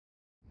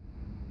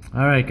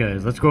Alright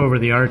guys, let's go over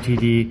the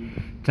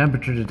RTD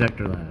temperature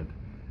detector lab.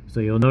 So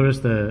you'll notice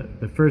the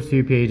first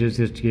few pages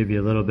just to give you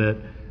a little bit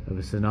of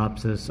a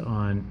synopsis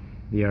on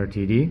the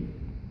RTD.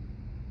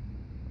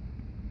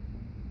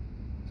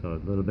 So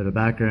a little bit of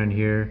background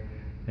here,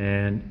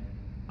 and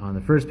on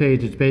the first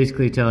page it's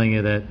basically telling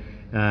you that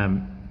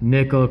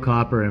nickel,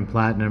 copper, and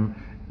platinum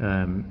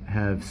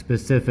have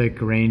specific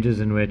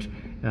ranges in which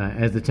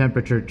as the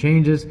temperature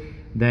changes,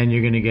 then you're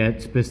going to get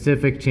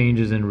specific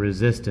changes in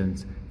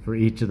resistance for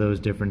each of those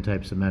different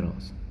types of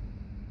metals.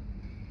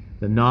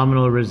 The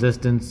nominal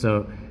resistance,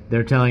 so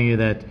they're telling you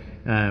that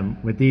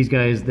with these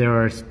guys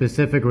there are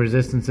specific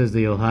resistances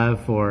that you'll have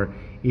for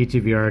each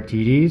of your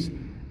RTDs,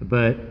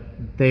 but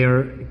they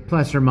are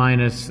plus or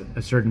minus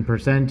a certain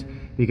percent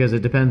because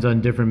it depends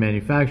on different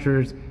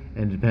manufacturers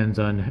and depends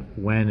on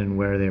when and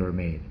where they were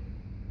made.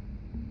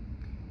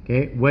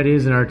 Okay, what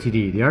is an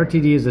RTD? The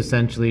RTD is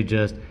essentially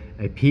just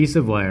a piece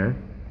of wire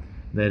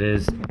that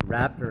is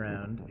wrapped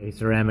around a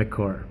ceramic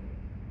core.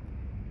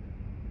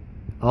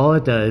 All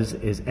it does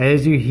is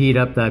as you heat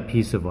up that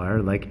piece of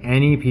wire, like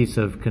any piece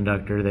of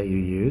conductor that you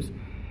use,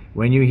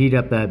 when you heat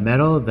up that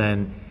metal,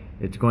 then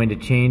it's going to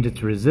change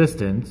its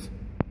resistance,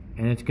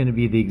 and it's going to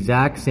be the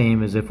exact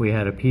same as if we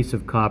had a piece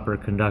of copper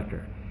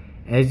conductor.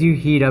 As you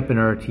heat up an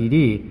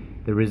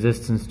RTD, the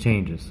resistance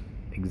changes,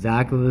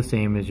 exactly the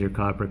same as your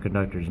copper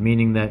conductors,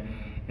 meaning that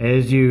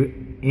as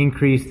you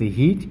increase the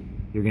heat,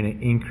 you're going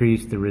to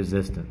increase the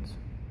resistance.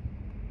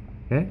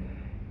 Okay?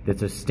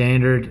 That's a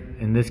standard,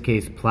 in this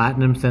case,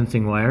 platinum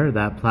sensing wire.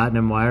 That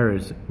platinum wire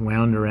is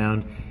wound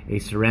around a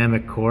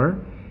ceramic core,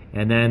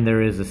 and then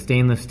there is a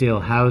stainless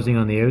steel housing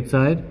on the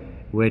outside,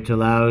 which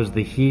allows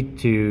the heat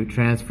to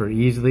transfer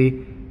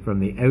easily from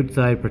the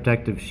outside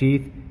protective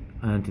sheath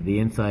onto the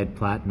inside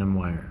platinum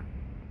wire.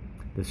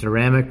 The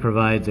ceramic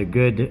provides a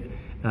good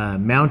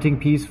mounting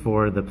piece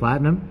for the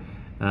platinum,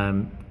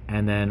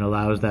 and then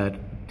allows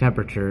that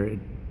temperature.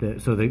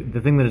 So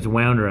the thing that it's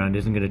wound around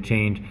isn't going to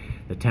change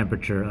the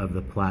temperature of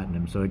the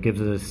platinum. So it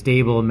gives it a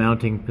stable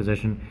mounting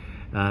position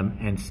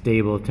and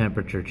stable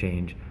temperature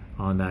change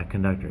on that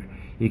conductor.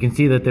 You can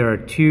see that there are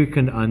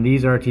on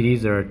these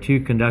RTDs, there are two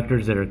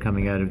conductors that are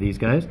coming out of these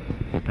guys,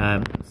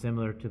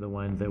 similar to the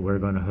ones that we're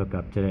going to hook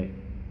up today.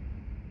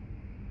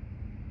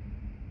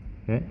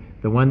 Okay.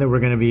 The one that we're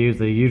going to be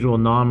using, the usual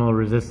nominal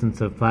resistance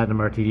of platinum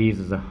RTDs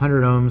is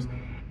 100 ohms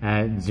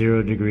at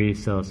 0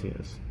 degrees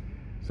Celsius.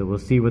 So we'll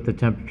see what the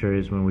temperature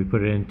is when we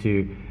put it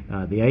into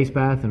the ice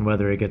bath and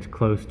whether it gets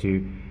close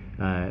to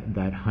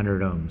that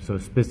 100 ohms. So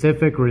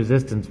specific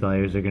resistance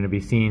values are going to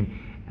be seen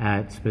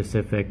at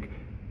specific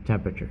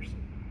temperatures.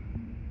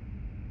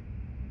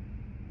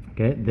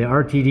 Okay, the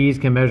RTDs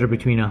can measure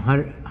between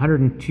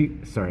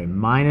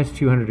minus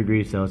 200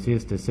 degrees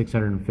Celsius to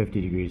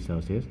 650 degrees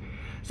Celsius.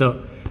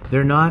 So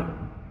they're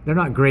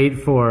not great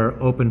for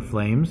open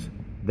flames.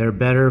 They're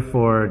better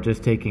for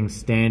just taking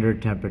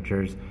standard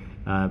temperatures,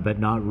 but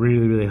not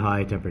really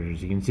high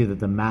temperatures. You can see that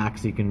the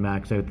max you can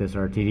max out this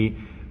RTD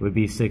would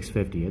be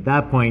 650. At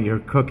that point, you're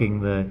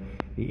cooking the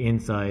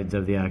insides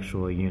of the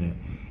actual unit.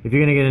 If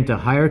you're going to get into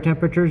higher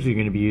temperatures, you're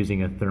going to be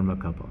using a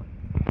thermocouple.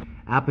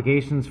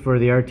 Applications for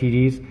the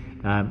RTDs,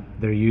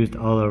 they're used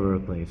all over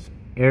the place.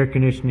 Air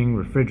conditioning,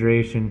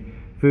 refrigeration,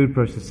 food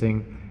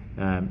processing,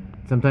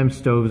 sometimes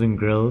stoves and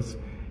grills.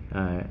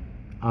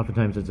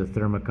 Oftentimes it's a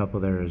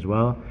thermocouple there as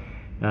well.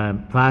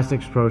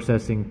 Plastics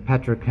processing,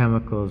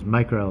 petrochemicals,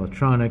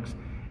 microelectronics,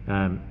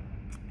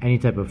 any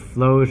type of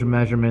flow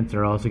measurements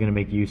are also going to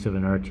make use of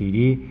an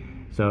RTD.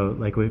 So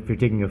like if you're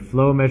taking a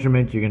flow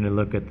measurement, you're going to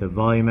look at the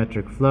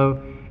volumetric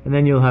flow, and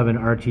then you'll have an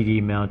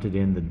RTD mounted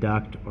in the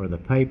duct or the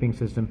piping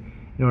system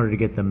in order to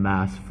get the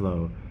mass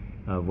flow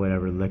of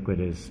whatever liquid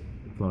is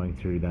flowing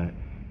through that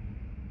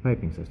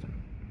piping system.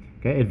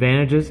 Okay,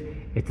 advantages,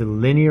 it's a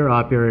linear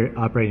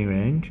operating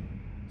range,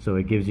 so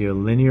it gives you a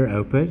linear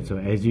output. So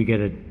as you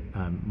get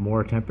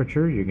more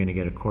temperature, you're going to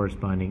get a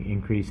corresponding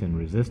increase in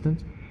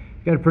resistance.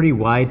 You've got a pretty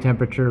wide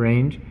temperature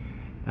range,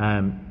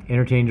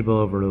 interchangeable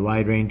over the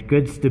wide range,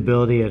 good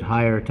stability at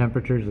higher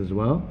temperatures as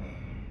well.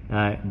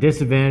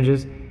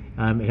 Disadvantages,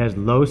 it has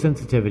low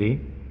sensitivity.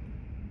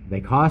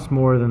 They cost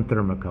more than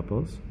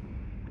thermocouples.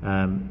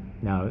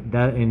 Now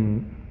that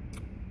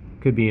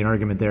could be an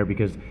argument there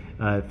because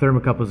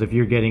thermocouples, if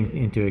you're getting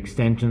into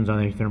extensions on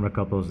these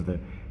thermocouples,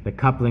 the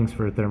couplings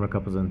for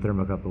thermocouples and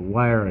thermocouple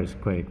wire is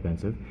quite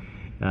expensive.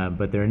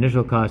 But their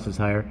initial cost is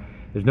higher.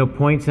 There's no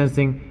point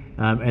sensing,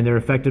 and they're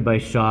affected by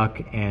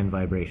shock and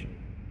vibration.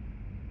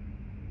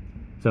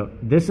 So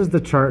this is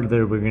the chart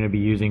that we're going to be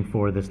using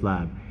for this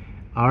lab.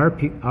 Our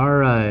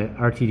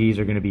RTDs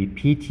are going to be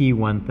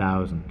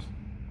PT1000.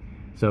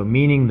 So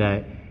meaning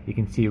that you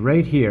can see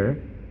right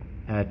here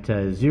at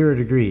 0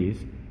 degrees,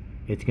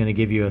 it's going to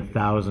give you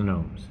 1,000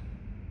 ohms.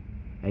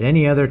 At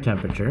any other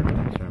temperature,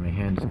 sorry, my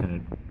hand's kind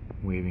of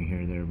waving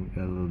here,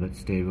 they're a little bit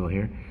stable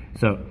here.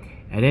 So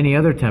at any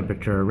other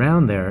temperature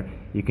around there,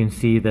 you can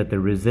see that the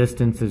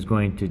resistance is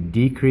going to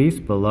decrease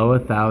below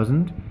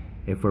 1,000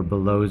 if we're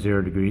below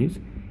 0 degrees,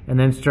 and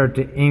then start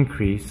to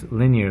increase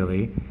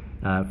linearly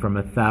from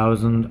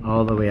 1,000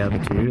 all the way up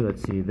to,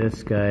 let's see,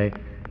 this guy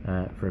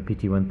for a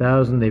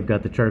PT1000, they've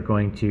got the chart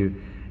going to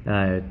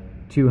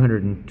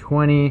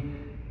 220,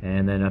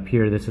 and then up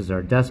here this is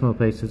our decimal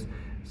places,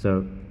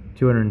 so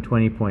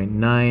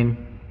 220.9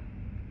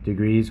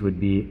 degrees would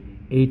be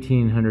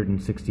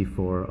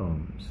 1,864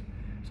 ohms.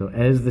 So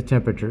as the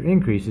temperature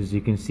increases,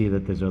 you can see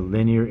that there's a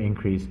linear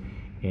increase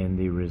in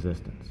the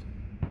resistance.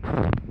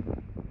 All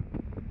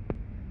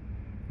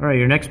right,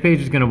 your next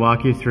page is going to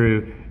walk you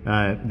through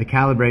the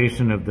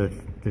calibration of the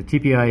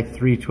TPI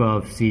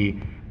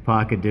 312C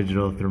pocket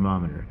digital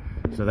thermometer.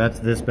 So that's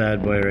this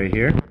bad boy right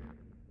here.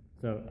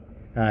 So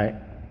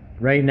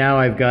right now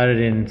I've got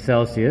it in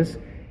Celsius,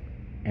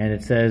 and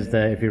it says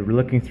that if you're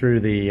looking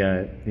through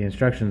the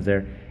instructions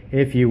there,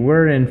 if you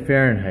were in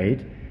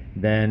Fahrenheit,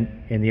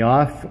 then in the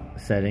off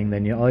setting,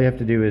 then all you have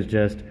to do is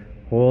just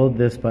hold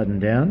this button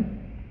down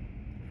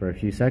for a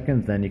few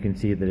seconds. Then you can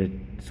see that it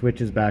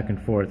switches back and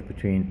forth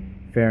between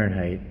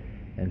Fahrenheit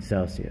and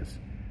Celsius.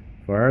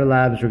 For our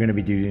labs, we're going to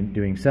be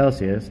doing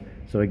Celsius.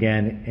 So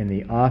again, in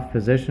the off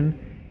position,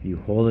 you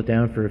hold it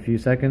down for a few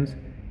seconds,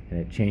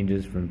 and it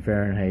changes from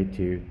Fahrenheit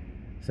to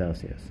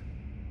Celsius.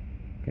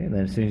 Okay,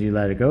 then as soon as you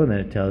let it go, then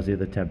it tells you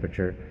the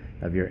temperature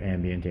of your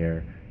ambient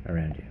air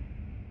around you.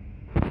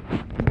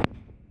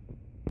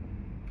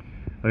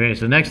 Okay,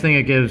 so next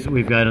thing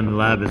we've got in the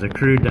lab is a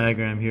crude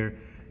diagram here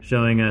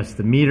showing us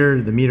the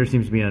meter. The meter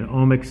seems to be on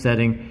ohmic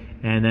setting,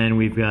 and then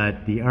we've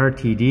got the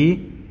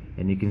RTD,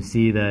 and you can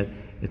see that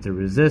it's a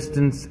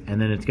resistance, and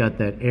then it's got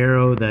that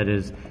arrow that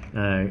is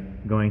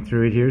going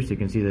through it here. So you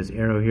can see this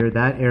arrow here.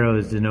 That arrow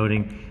is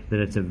denoting that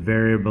it's a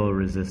variable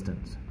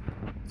resistance.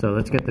 So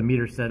let's get the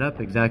meter set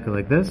up exactly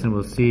like this, and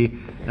we'll see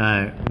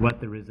what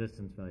the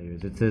resistance value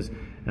is. It says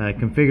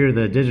configure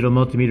the digital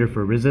multimeter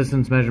for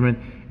resistance measurement,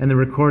 and then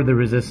record the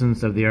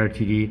resistance of the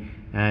RTD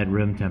at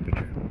room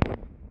temperature.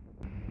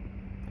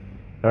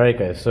 All right,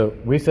 guys, so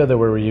we said that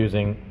we were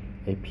using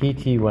a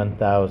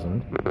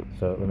PT1000.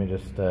 So let me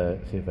just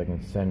see if I can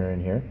center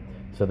in here.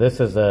 So this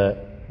is the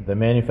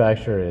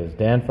manufacturer is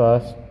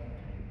Danfoss,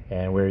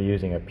 and we're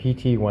using a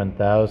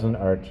PT1000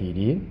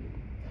 RTD.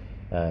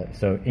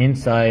 So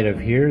inside of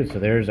here, so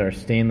there's our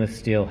stainless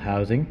steel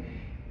housing.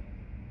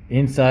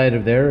 Inside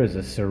of there is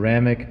a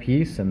ceramic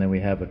piece, and then we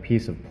have a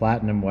piece of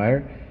platinum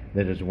wire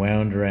that is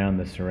wound around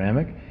the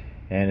ceramic.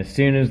 And as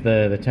soon as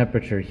the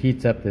temperature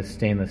heats up this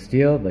stainless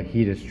steel, the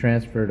heat is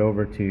transferred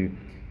over to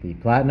the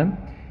platinum.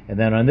 And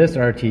then on this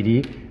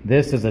RTD,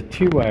 this is a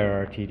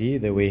 2-wire RTD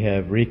that we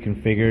have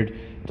reconfigured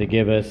to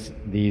give us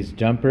these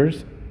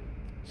jumpers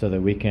so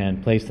that we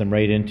can place them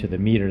right into the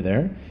meter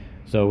there.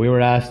 So we were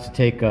asked to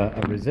take a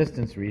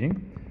resistance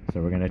reading.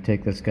 So we're going to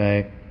take this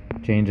guy,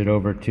 change it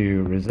over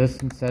to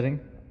resistance setting.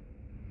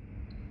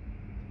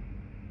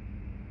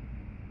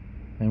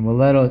 And we'll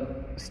let it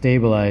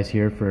stabilize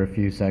here for a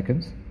few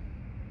seconds.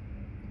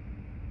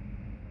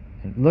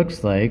 It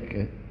looks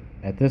like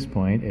at this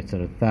point it's at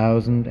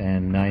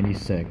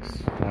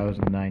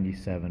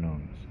 1097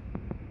 ohms.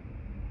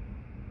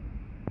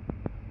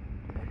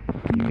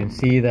 You can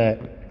see that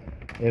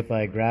if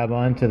I grab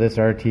onto this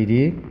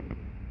RTD,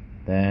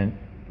 then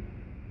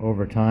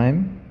over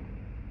time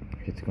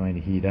it's going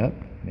to heat up.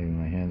 Maybe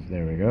my hands,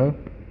 there we go.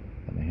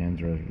 My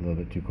hands are a little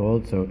bit too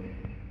cold. So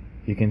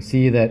you can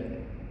see that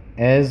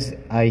as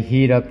I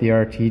heat up the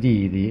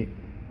RTD, the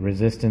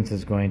resistance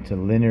is going to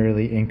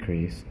linearly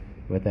increase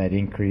with that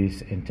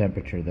increase in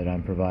temperature that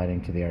I'm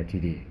providing to the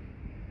RTD.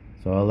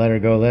 So I'll let her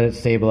go, let it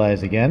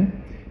stabilize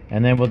again,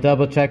 and then we'll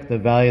double check the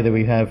value that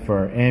we have for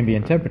our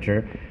ambient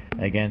temperature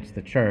against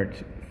the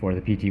chart for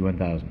the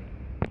PT1000.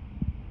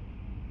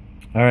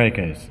 All right,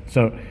 guys,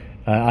 so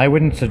I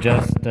wouldn't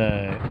suggest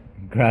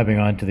grabbing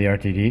onto the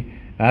RTD.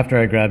 After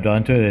I grabbed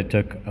onto it, it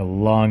took a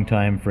long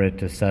time for it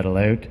to settle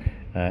out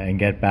and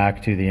get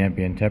back to the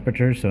ambient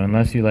temperature. So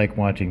unless you like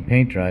watching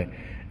paint dry,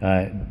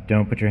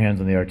 don't put your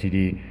hands on the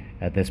RTD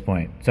at this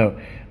point. So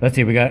let's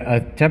see, we got a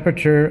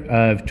temperature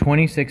of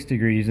 26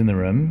 degrees in the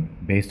room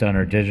based on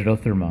our digital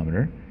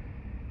thermometer,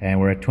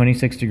 and we're at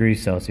 26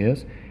 degrees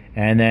Celsius.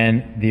 And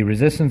then the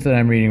resistance that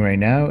I'm reading right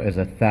now is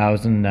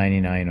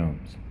 1,099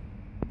 ohms.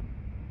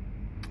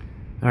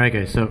 All right,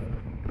 guys, so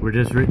we're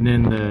just written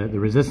in the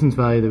resistance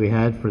value that we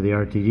had for the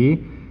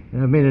RTD,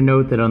 and I've made a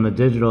note that on the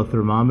digital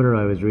thermometer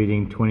I was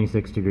reading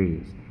 26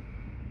 degrees.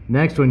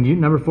 Next one,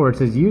 number 4, it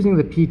says using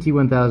the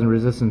PT1000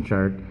 resistance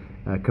chart,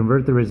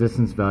 convert the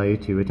resistance value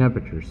to a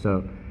temperature.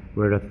 So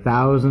we're at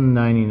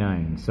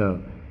 1,099. So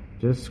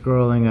just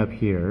scrolling up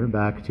here,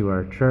 back to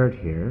our chart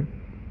here,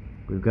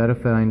 we've got to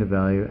find a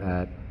value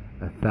at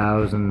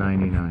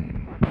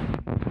 1,099.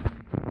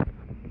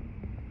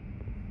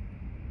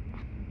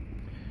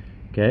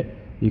 Okay,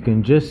 you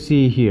can just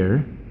see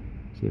here,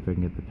 see if I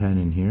can get the pen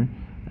in here,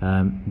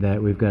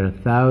 that we've got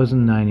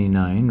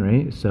 1,099,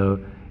 right? So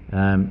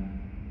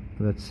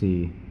let's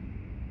see,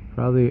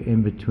 probably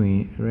in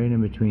between, right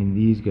in between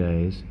these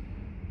guys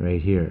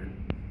right here.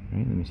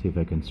 Right? Let me see if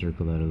I can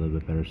circle that a little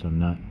bit better so I'm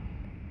not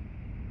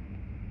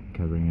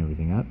covering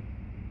everything up.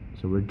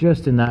 So we're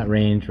just in that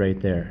range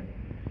right there.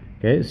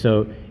 Okay,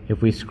 so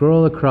if we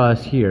scroll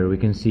across here, we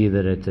can see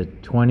that it's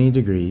at 20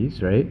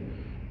 degrees, right?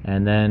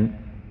 And then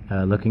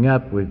looking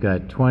up, we've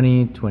got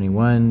 20,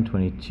 21,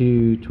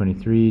 22,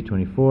 23,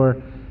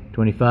 24,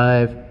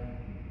 25,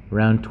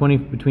 around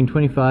between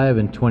 25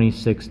 and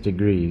 26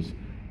 degrees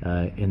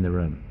in the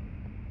room.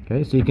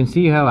 Okay, so you can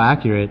see how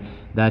accurate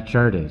that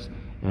chart is.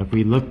 And if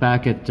we look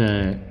back at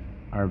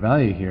our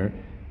value here,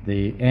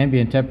 the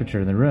ambient temperature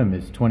in the room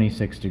is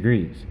 26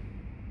 degrees.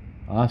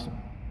 Awesome.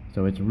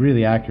 So it's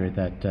really accurate,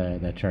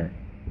 that chart.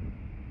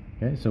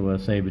 Okay, so we'll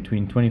say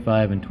between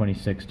 25 and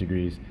 26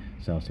 degrees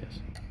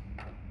Celsius.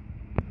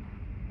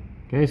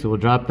 Okay, so we'll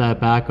drop that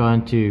back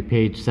onto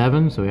page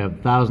 7. So we have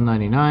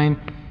 1099,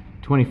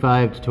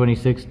 25 to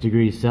 26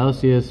 degrees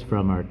Celsius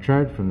from our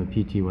chart from the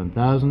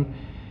PT1000.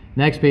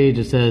 Next page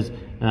it says,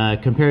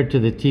 compared to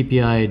the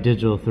TPI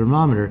digital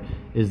thermometer,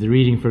 is the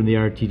reading from the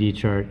RTD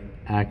chart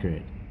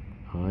accurate?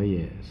 Oh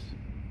yes.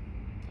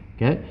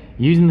 Okay,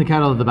 using the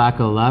kettle at the back of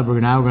the lab,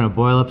 we're going to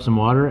boil up some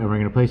water and we're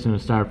going to place it in a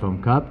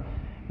styrofoam cup.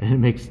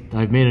 And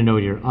I've made a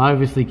note here,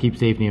 obviously keep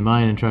safety in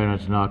mind and try not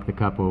to knock the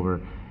cup over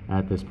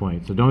at this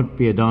point. So don't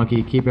be a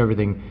donkey, keep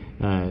everything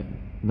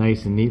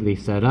nice and neatly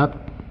set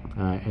up.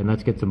 And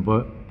let's get some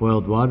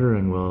boiled water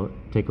and we'll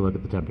take a look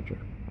at the temperature.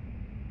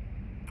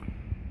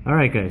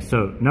 Alright guys,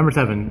 so number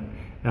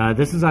 7,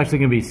 this is actually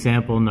going to be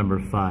sample number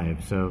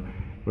 5. So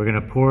we're going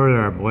to pour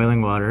our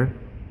boiling water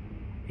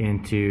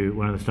into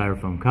one of the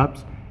styrofoam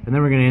cups, and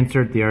then we're going to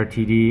insert the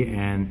RTD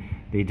and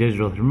the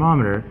digital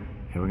thermometer,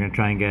 and we're going to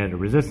try and get a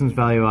resistance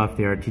value off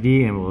the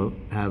RTD, and we'll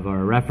have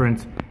our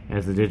reference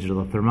as the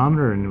digital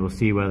thermometer, and we'll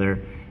see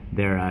whether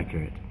they're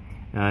accurate.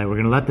 We're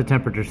going to let the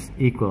temperatures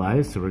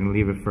equalize, so we're going to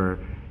leave it for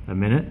a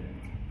minute,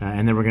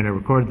 and then we're going to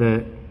record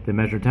the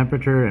measured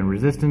temperature and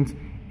resistance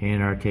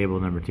in our table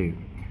number 2.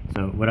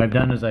 So what I've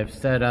done is I've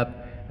set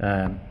up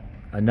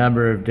a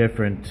number of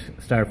different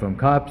styrofoam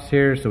cups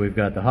here. So we've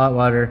got the hot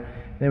water,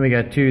 then we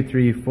got 2,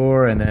 3,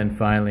 4, and then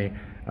finally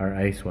our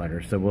ice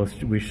water. So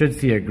we should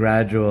see a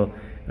gradual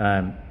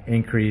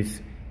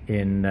increase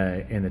in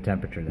the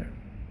temperature there.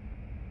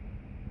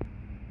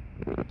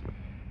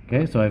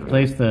 Okay, so I've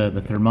placed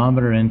the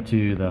thermometer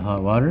into the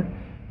hot water,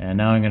 and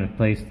now I'm going to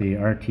place the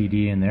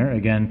RTD in there.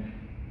 Again,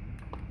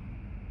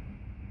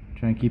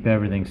 try and keep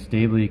everything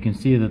stable. You can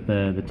see that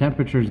the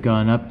temperature's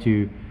gone up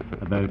to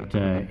about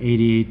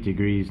 88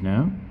 degrees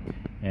now,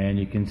 and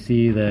you can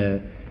see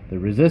the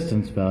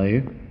resistance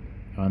value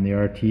on the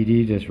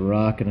RTD just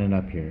rocking it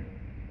up here.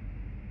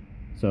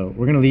 So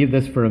we're going to leave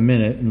this for a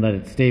minute and let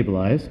it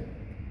stabilize,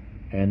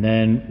 and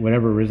then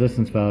whatever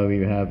resistance value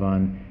you have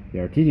on the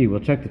RTD, we'll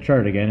check the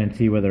chart again and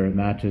see whether it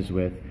matches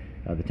with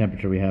the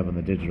temperature we have on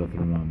the digital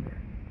thermometer.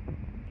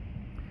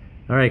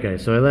 Alright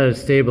guys, so I let it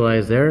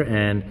stabilize there,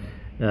 and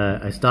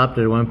I stopped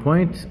at one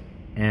point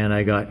and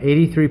I got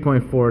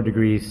 83.4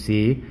 degrees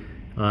C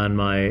on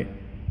my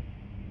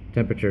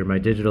temperature, my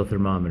digital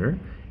thermometer,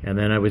 and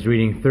then I was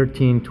reading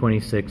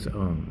 1326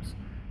 ohms.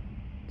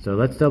 So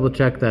let's double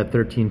check that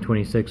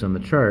 1326 on the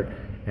chart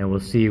and we'll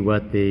see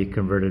what the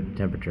converted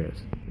temperature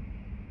is.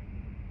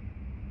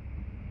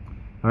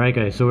 Alright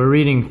guys, so we're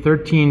reading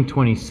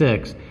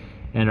 1326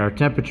 and our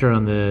temperature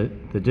on the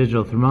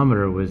digital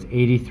thermometer was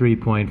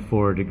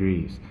 83.4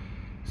 degrees.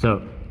 So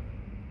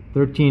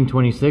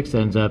 1326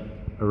 ends up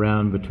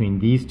around between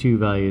these two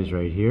values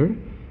right here,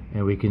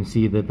 and we can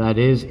see that that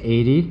is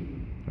 80,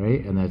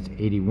 right? And that's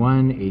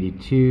 81,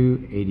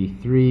 82,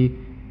 83.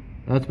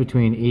 That's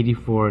between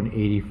 84 and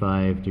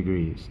 85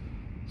 degrees.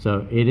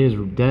 So it is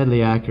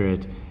deadly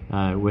accurate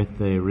with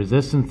the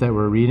resistance that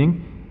we're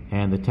reading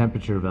and the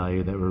temperature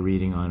value that we're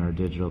reading on our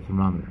digital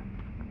thermometer.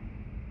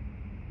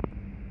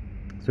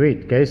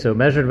 Sweet. Okay, so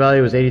measured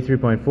value was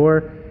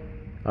 83.4.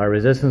 Our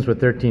resistance was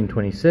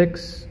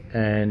 1326.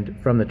 And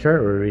from the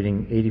chart, we're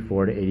reading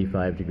 84 to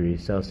 85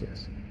 degrees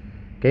Celsius.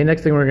 Okay,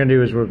 next thing we're going to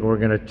do is we're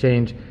going to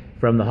change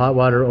from the hot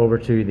water over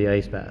to the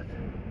ice bath.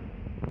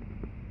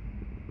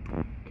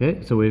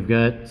 Okay, so we've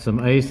got some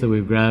ice that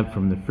we've grabbed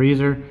from the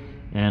freezer.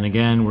 And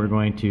again, we're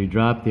going to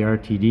drop the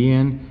RTD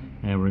in,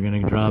 and we're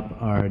going to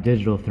drop our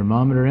digital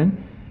thermometer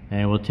in,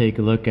 and we'll take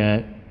a look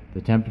at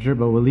the temperature,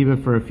 but we'll leave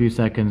it for a few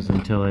seconds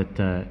until it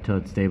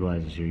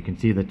stabilizes here. You can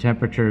see the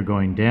temperature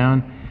going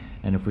down,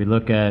 and if we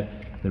look at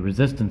the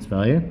resistance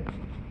value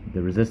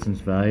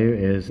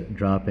is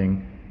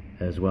dropping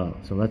as well.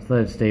 So let's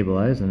let it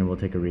stabilize and then we'll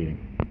take a reading.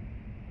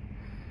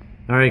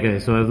 Alright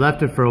guys, so I've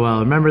left it for a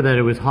while. Remember that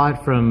it was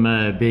hot from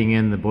being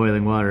in the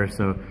boiling water,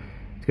 so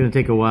it's going to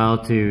take a while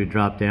to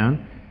drop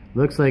down.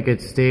 Looks like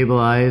it's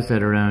stabilized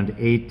at around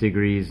 8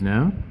 degrees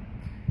now.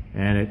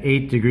 And at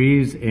 8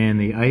 degrees in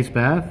the ice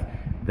bath,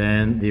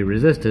 then the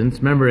resistance,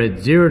 remember at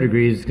 0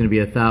 degrees it's going to be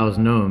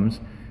 1000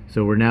 ohms.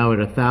 So we're now at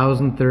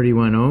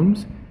 1031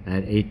 ohms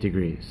at 8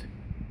 degrees.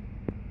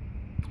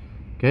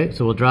 Okay,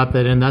 so we'll drop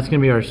that in. That's going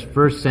to be our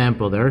first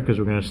sample there, because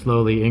we're going to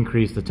slowly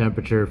increase the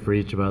temperature for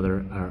each of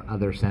our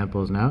other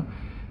samples now.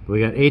 But we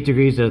got 8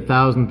 degrees at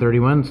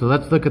 1031, so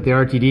let's look at the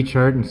RTD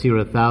chart and see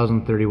what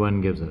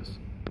 1031 gives us.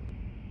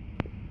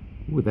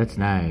 Ooh, that's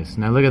nice.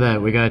 Now look at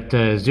that, we got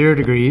 0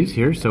 degrees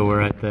here, so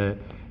we're at the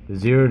the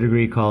 0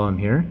 degree column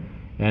here.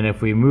 And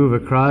if we move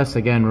across,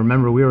 again,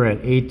 remember we were at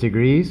 8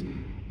 degrees,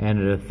 and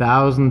at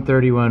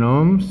 1031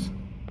 ohms,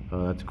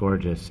 oh, that's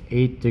gorgeous,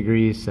 8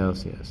 degrees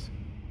Celsius.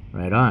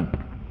 Right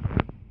on.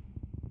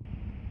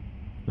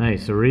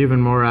 Nice, so we're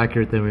even more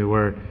accurate than we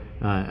were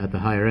at the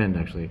higher end,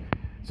 actually.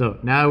 So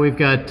now we've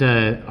got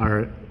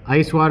our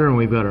ice water and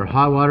we've got our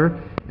hot water.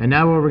 And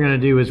now what we're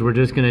going to do is we're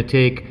just going to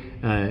take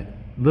a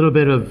little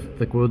bit of,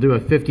 like we'll do a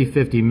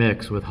 50-50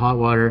 mix with hot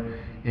water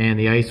and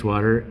the ice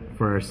water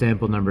for our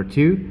sample number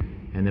 2.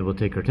 And then we'll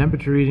take our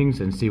temperature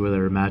readings and see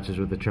whether it matches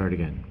with the chart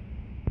again.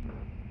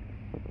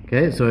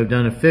 Okay, so I've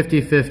done a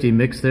 50-50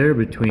 mix there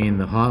between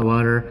the hot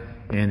water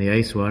and the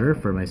ice water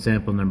for my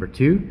sample number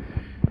 2.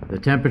 The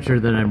temperature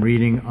that I'm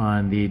reading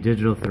on the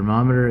digital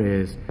thermometer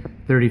is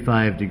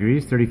 35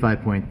 degrees,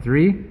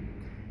 35.3,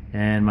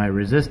 and my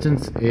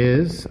resistance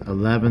is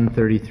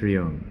 1133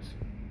 ohms.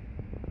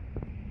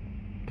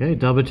 Okay,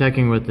 double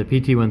checking with the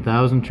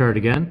PT1000 chart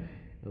again.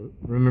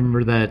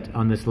 Remember that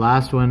on this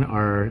last one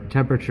our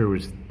temperature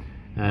was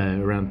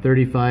around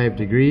 35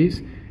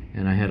 degrees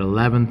and I had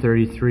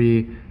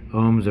 1133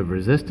 ohms of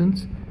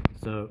resistance.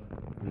 So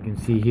you can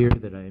see here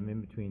that I'm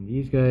in between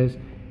these guys,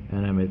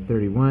 and I'm at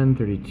 31,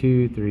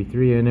 32,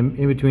 33, and I'm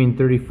in between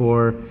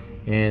 34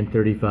 and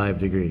 35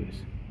 degrees.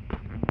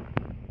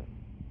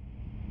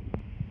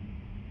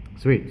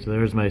 Sweet, so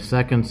there's my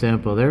second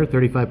sample there,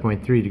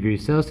 35.3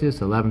 degrees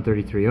Celsius,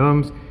 1133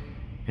 ohms,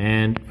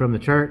 and from the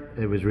chart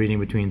it was reading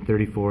between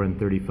 34 and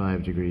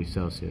 35 degrees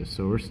Celsius,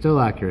 so we're still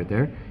accurate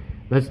there.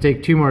 Let's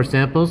take 2 more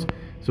samples.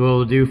 So what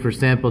we'll do for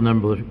sample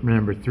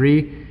number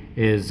 3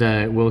 is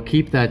we'll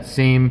keep that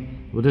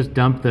same, we'll just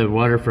dump the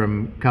water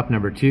from cup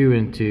number 2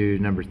 into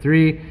number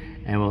 3,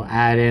 and we'll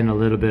add in a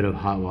little bit of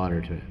hot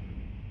water to it.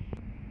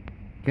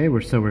 Okay,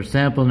 we're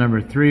sample number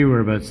 3,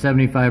 we're about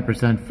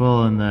 75%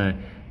 full in the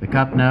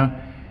cup now.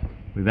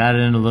 We've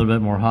added in a little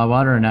bit more hot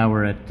water, and now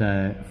we're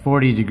at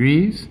 40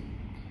 degrees,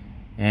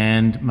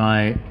 and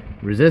my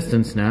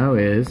resistance now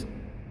is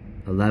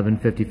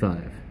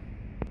 1155.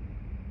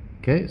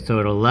 Okay, so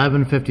at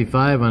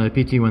 1155 on the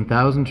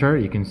PT1000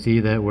 chart, you can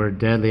see that we're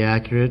deadly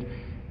accurate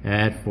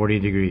at 40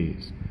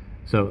 degrees.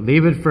 So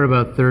leave it for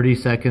about 30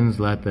 seconds,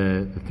 let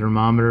the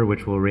thermometer,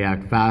 which will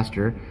react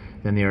faster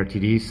than the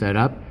RTD, set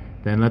up.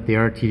 Then let the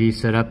RTD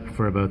set up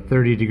for about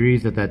 30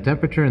 degrees at that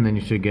temperature, and then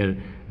you should get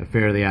a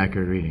fairly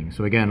accurate reading.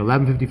 So again,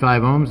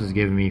 1155 ohms is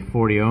giving me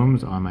 40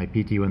 ohms on my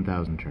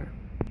PT1000 chart.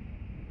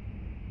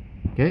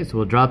 Okay, so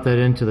we'll drop that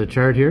into the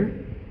chart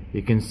here.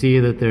 You can see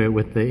that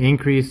with the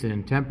increase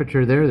in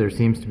temperature there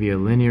seems to be a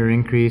linear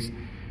increase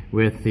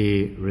with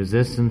the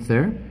resistance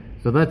there.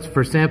 So that's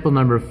for sample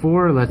number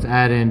 4. Let's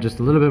add in just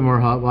a little bit more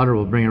hot water.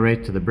 We'll bring it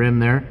right to the brim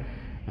there.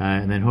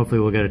 And then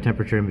hopefully we'll get a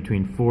temperature in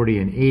between 40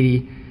 and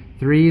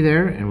 83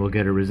 there, and we'll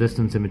get a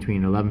resistance in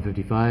between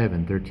 1155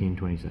 and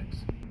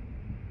 1326.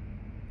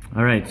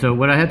 All right, so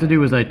what I had to do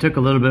was I took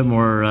a little bit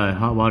more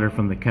hot water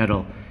from the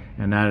kettle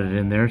and added it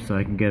in there so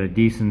I can get a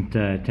decent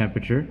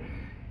temperature.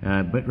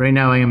 But right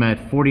now I am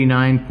at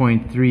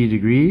 49.3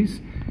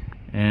 degrees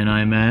and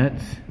I'm at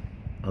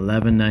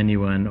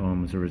 1191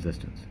 ohms of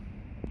resistance.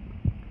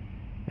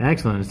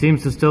 Excellent, it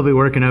seems to still be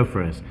working out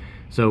for us.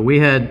 So we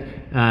had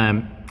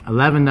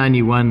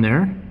 1191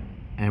 there,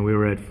 and we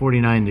were at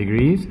 49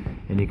 degrees,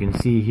 and you can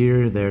see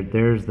here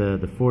there's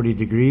the 40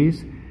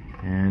 degrees,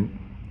 and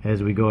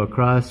as we go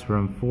across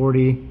from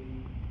 40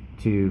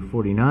 to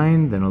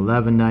 49, then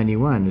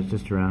 1191 is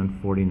just around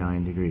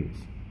 49 degrees.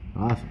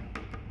 Awesome.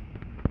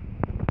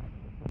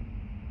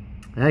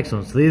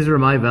 Excellent, so these are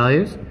my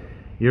values.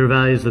 Your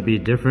values will be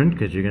different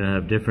because you're going to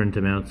have different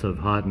amounts of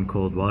hot and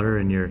cold water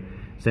in your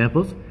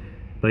samples.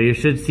 But you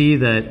should see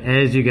that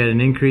as you get an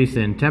increase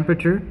in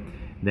temperature,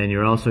 then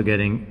you're also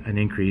getting an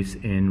increase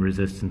in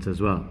resistance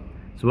as well.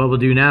 So what we'll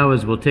do now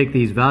is we'll take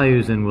these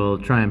values and we'll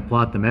try and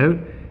plot them out,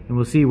 and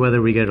we'll see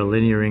whether we get a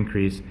linear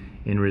increase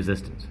in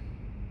resistance.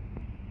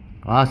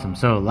 Awesome,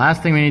 so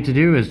last thing we need to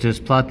do is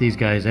just plot these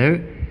guys out.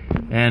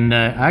 And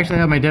I actually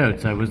have my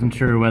doubts. I wasn't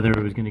sure whether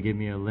it was going to give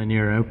me a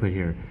linear output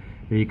here.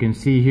 But you can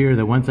see here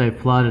that once I've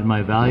plotted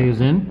my values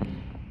in,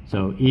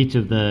 so each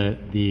of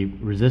the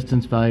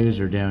resistance values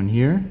are down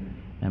here,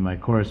 and my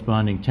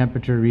corresponding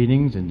temperature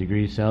readings in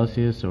degrees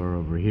Celsius are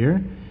over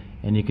here.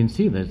 And you can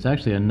see that it's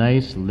actually a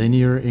nice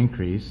linear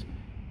increase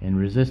in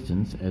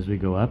resistance as we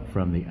go up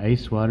from the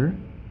ice water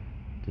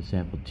to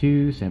sample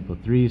 2, sample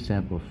 3,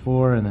 sample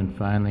 4, and then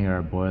finally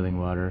our boiling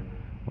water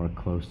or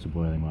close to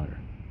boiling water.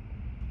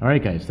 All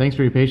right, guys, thanks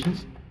for your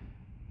patience.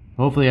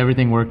 Hopefully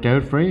everything worked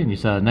out for you and you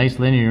saw a nice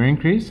linear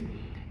increase,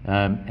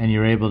 and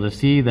you're able to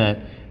see that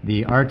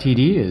the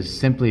RTD is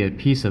simply a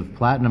piece of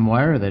platinum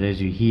wire that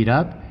as you heat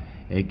up,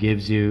 it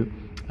gives you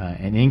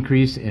an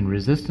increase in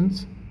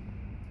resistance.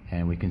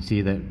 And we can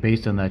see that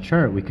based on that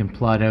chart, we can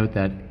plot out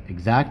that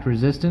exact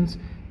resistance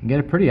and get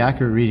a pretty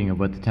accurate reading of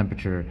what the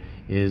temperature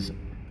is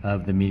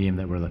of the medium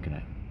that we're looking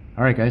at.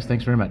 All right, guys,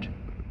 thanks very much.